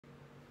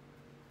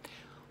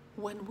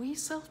When we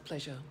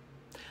self-pleasure,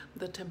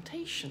 the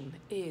temptation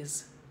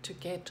is to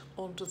get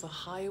onto the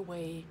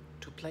highway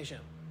to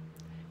pleasure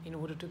in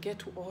order to get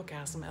to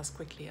orgasm as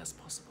quickly as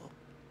possible.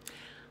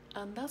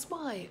 And that's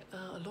why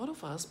a lot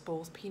of us,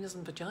 both penis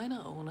and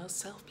vagina owners,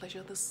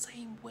 self-pleasure the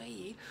same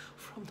way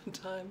from the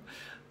time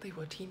they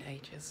were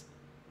teenagers.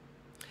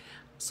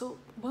 So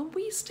when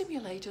we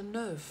stimulate a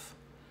nerve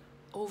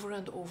over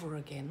and over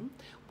again,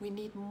 we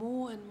need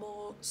more and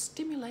more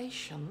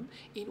stimulation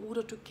in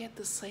order to get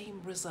the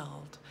same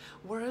result.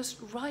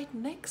 Whereas right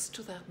next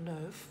to that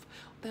nerve,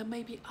 there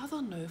may be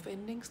other nerve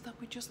endings that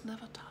we just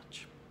never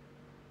touch.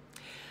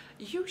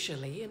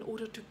 Usually, in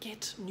order to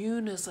get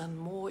newness and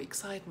more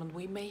excitement,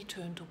 we may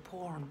turn to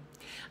porn.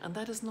 And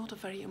that is not a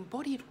very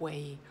embodied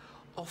way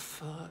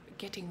of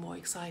getting more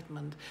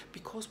excitement,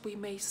 because we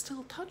may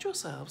still touch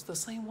ourselves the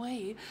same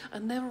way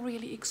and never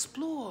really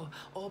explore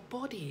our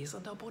bodies,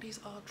 and our bodies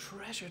are a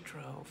treasure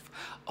trove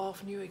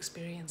of new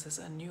experiences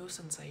and new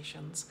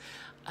sensations.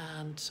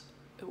 And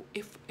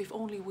if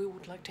only we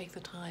would take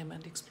the time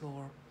and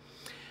explore.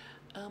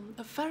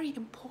 A very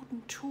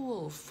important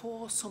tool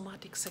for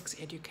somatic sex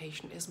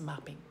education is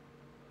mapping.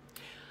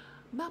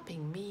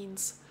 Mapping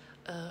means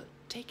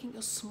taking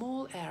a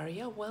small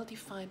area,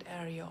 well-defined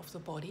area of the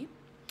body,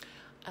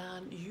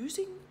 and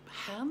using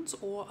hands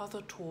or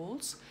other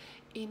tools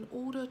in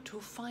order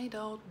to find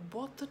out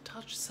what the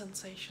touch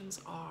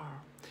sensations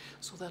are.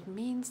 So that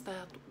means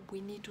that we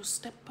need to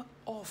step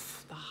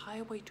off the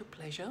highway to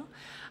pleasure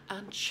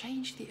and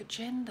change the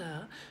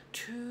agenda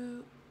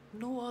to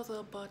no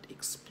other but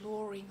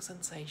exploring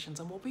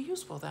sensations. And what we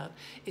use for that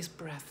is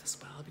breath as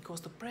well,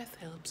 because the breath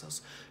helps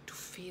us to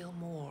feel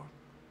more.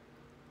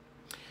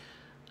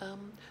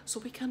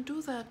 So we can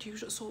do that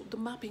usually. So the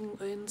mapping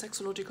in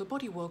sexological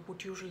bodywork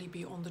would usually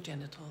be on the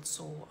genitals,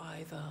 so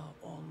either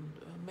on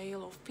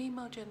male or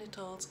female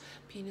genitals,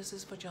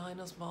 penises,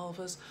 vaginas,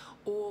 vulvas,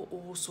 or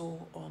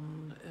also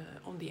on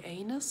the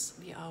anus,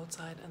 the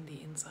outside and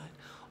the inside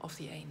of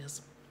the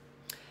anus.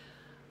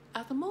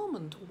 At the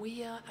moment,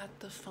 we are at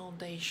the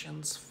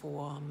foundations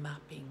for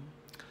mapping.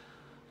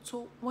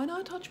 So when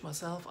I touch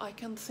myself, I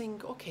can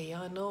think, okay,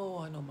 I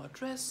know my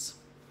dress,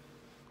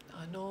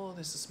 I know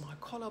this is my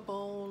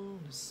collarbone,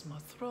 this is my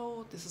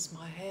throat, this is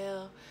my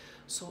hair,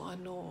 so I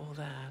know all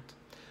that.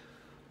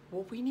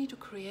 What we need to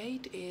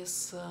create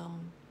is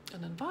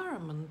an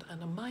environment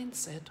and a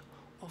mindset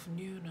of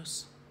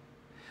newness,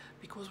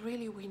 because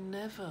really we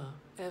never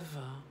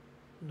ever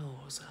know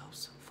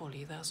ourselves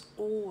fully. There's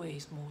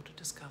always more to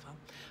discover.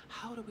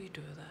 How do we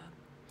do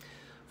that?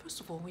 First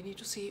of all, we need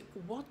to see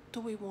what do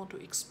we want to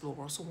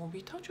explore. So when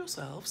we touch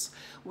ourselves,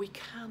 we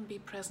can be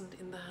present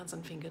in the hands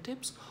and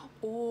fingertips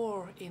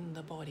or in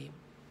the body.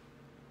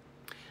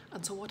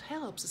 And so what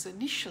helps is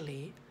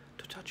initially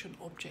to touch an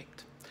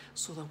object,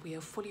 so that we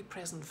are fully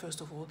present,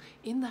 first of all,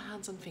 in the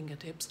hands and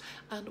fingertips.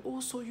 And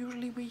also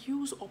usually we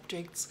use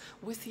objects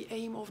with the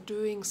aim of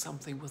doing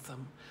something with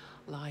them.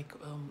 Like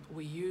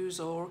we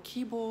use our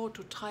keyboard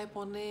to type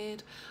on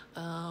it,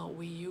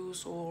 we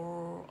use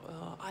our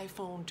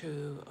iPhone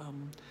to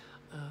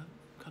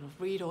kind of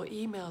read our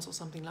emails or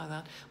something like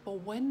that.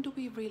 But when do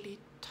we really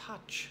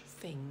touch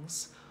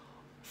things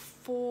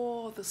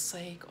for the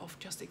sake of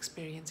just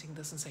experiencing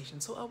the sensation?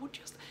 So I would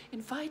just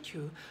invite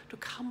you to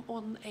come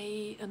on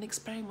an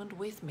experiment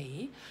with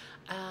me,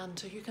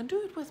 and you can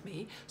do it with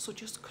me. So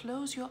just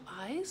close your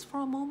eyes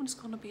for a moment. It's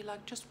going to be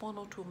like just 1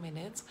 or 2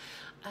 minutes,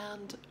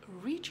 and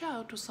reach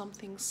out to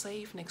something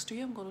safe next to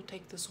you. I'm going to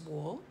take this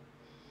wall.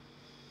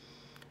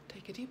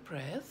 Take a deep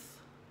breath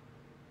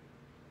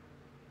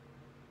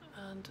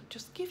and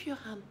just give your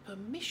hand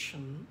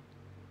permission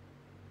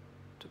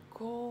to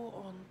go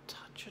on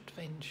touch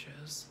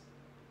adventures.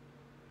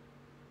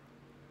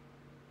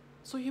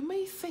 So you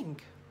may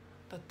think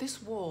that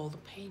this wall, the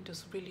paint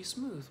is really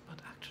smooth, but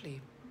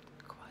actually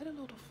quite a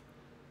lot of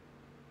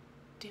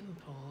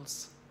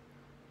dimples.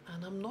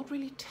 And I'm not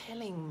really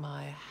telling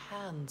my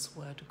hands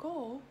where to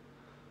go.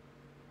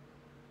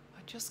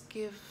 I just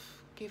give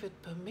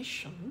it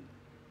permission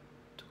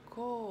to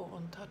go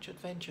on touch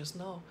adventures.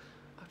 Now,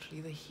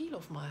 actually the heel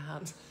of my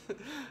hand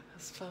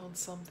has found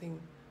something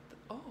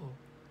that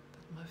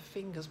my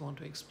fingers want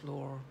to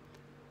explore.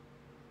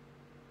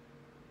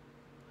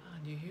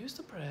 And you use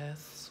the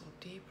breath, so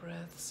deep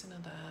breaths in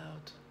and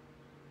out,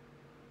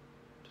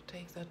 to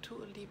take that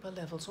to a deeper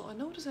level. So I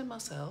notice in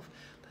myself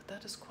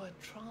that is quite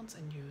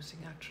trance-inducing,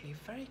 actually,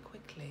 very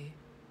quickly,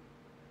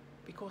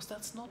 because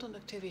that's not an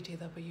activity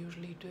that we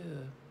usually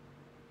do.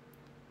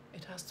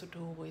 It has to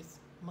do with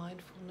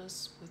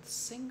mindfulness, with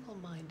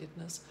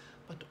single-mindedness,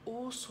 but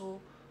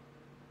also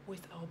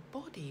with our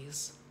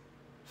bodies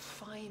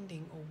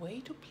finding a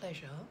way to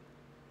pleasure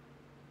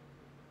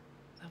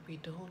that we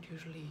don't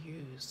usually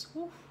use.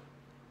 Oof.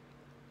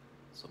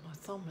 So my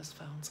thumb has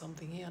found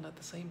something here, and at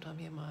the same time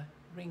here my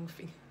ring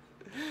finger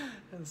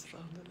has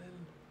found a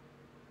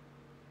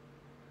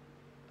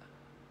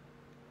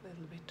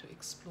little bit to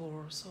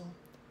explore. So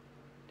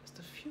just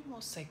a few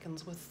more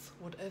seconds with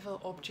whatever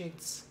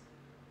objects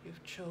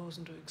you've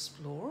chosen to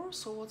explore.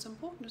 So what's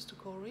important is to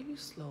go really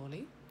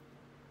slowly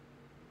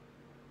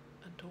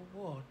and to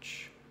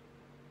watch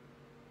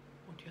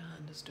what your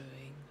hand is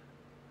doing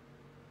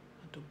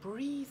and to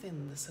breathe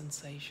in the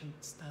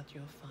sensations that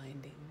you're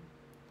finding.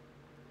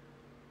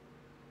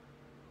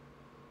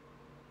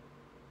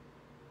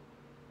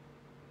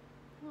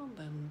 And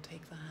then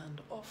take the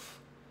hand off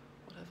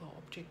whatever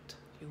object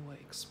you were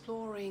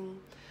exploring.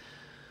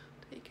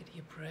 Take a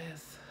deep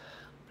breath,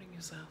 bring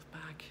yourself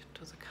back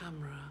to the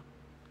camera.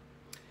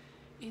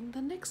 In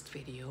the next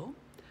video,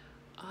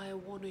 I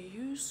want to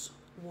use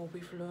what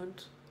we've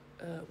learned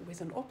with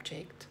an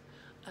object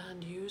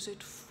and use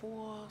it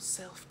for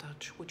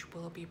self-touch, which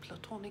will be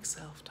platonic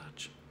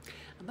self-touch.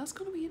 And that's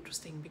going to be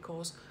interesting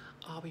because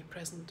are we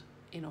present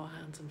in our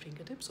hands and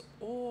fingertips,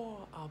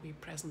 or are we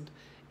present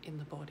in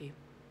the body?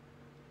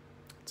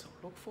 So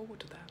look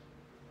forward to that.